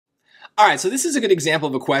All right, so this is a good example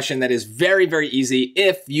of a question that is very, very easy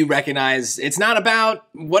if you recognize it's not about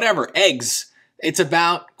whatever, eggs. It's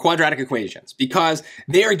about quadratic equations because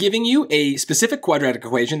they are giving you a specific quadratic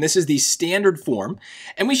equation. This is the standard form.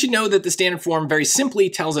 And we should know that the standard form very simply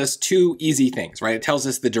tells us two easy things, right? It tells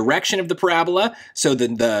us the direction of the parabola. So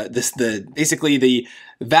basically the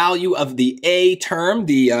value of the a term,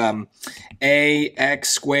 the ax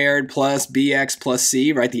squared plus bx plus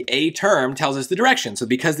c, right? The a term tells us the direction. So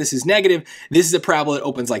because this is negative, this is a parabola that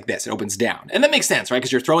opens like this. It opens down. And that makes sense, right?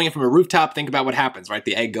 Because you're throwing it from a rooftop. Think about what happens, right?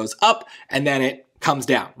 The egg goes up and then it comes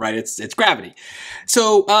down, right? It's gravity.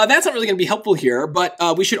 So that's not really going to be helpful here, but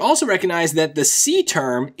we should also recognize that the c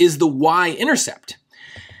term is the y-intercept.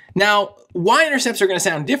 Now, y-intercepts are going to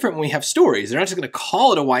sound different when we have stories. They're not just going to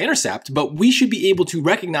call it a y-intercept, but we should be able to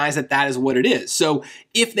recognize that that is what it is. So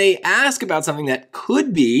if they ask about something that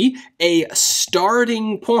could be a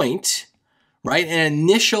starting point, right, an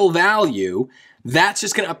initial value, that's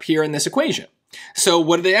just going to appear in this equation. So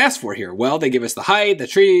what do they ask for here? Well, they give us the height,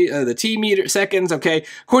 the t meter seconds, okay?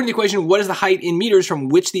 According to the equation, what is the height in meters from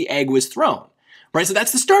which the egg was thrown? Right, so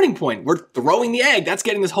that's the starting point. We're throwing the egg. That's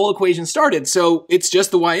getting this whole equation started. So it's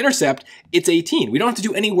just the y-intercept. It's 18. We don't have to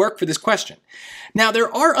do any work for this question. Now,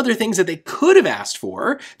 there are other things that they could have asked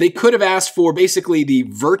for. They could have asked for basically the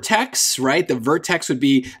vertex, right? The vertex would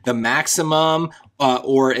be the maximum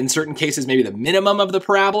or in certain cases, maybe the minimum of the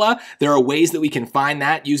parabola. There are ways that we can find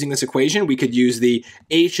that using this equation. We could use the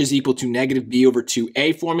h is equal to negative b over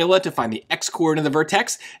 2a formula to find the x-coordinate of the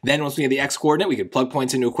vertex. Then once we have the x-coordinate, we could plug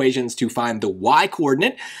points into equations to find the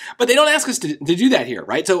y-coordinate. But they don't ask us to do that here,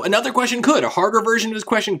 right? So another question could, a harder version of this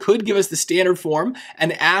question could give us the standard form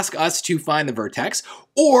and ask us to find the vertex.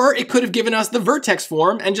 Or it could have given us the vertex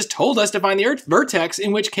form and just told us to find the vertex,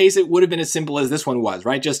 in which case it would have been as simple as this one was,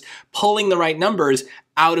 right? Just pulling the right numbers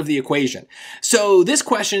out of the equation. So this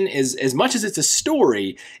question is, as much as it's a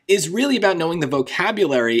story, is really about knowing the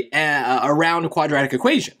vocabulary around quadratic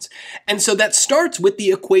equations. And so that starts with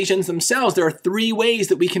the equations themselves. There are three ways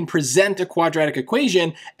that we can present a quadratic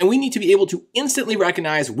equation, and we need to be able to instantly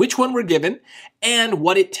recognize which one we're given and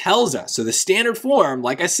what it tells us. So the standard form,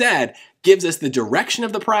 like I said, gives us the direction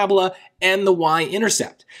of the parabola and the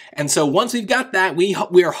y-intercept. And so once we've got that, we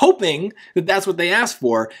are hoping that that's what they asked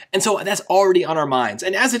for. And so that's already on our minds.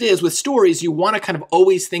 And as it is with stories, you want to kind of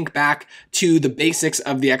always think back to the basics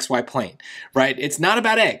of the XY plane, right? It's not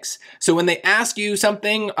about eggs. So when they ask you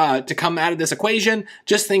something to come out of this equation,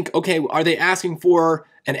 just think, okay, are they asking for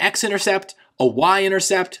an x-intercept, a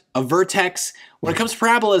y-intercept, a vertex? When it comes to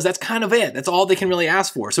parabolas, that's kind of it. That's all they can really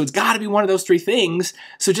ask for. So it's got to be one of those three things.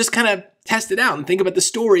 So just kind of test it out and think about the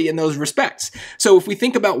story in those respects. So if we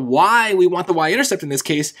think about why we want the y-intercept in this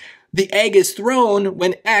case, the egg is thrown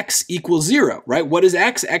when x equals 0, right? What is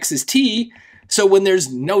x? X is t. So when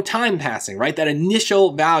there's no time passing, right? That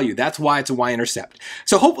initial value, that's why it's a y-intercept.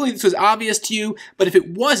 So hopefully this was obvious to you, but if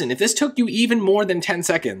it wasn't, if this took you even more than 10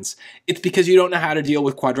 seconds, it's because you don't know how to deal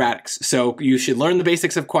with quadratics. So you should learn the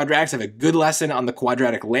basics of quadratics, have a good lesson on the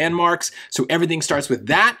quadratic landmarks. So everything starts with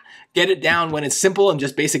that. Get it down when it's simple and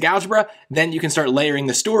just basic algebra. Then you can start layering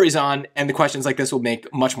the stories on, and the questions like this will make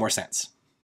much more sense.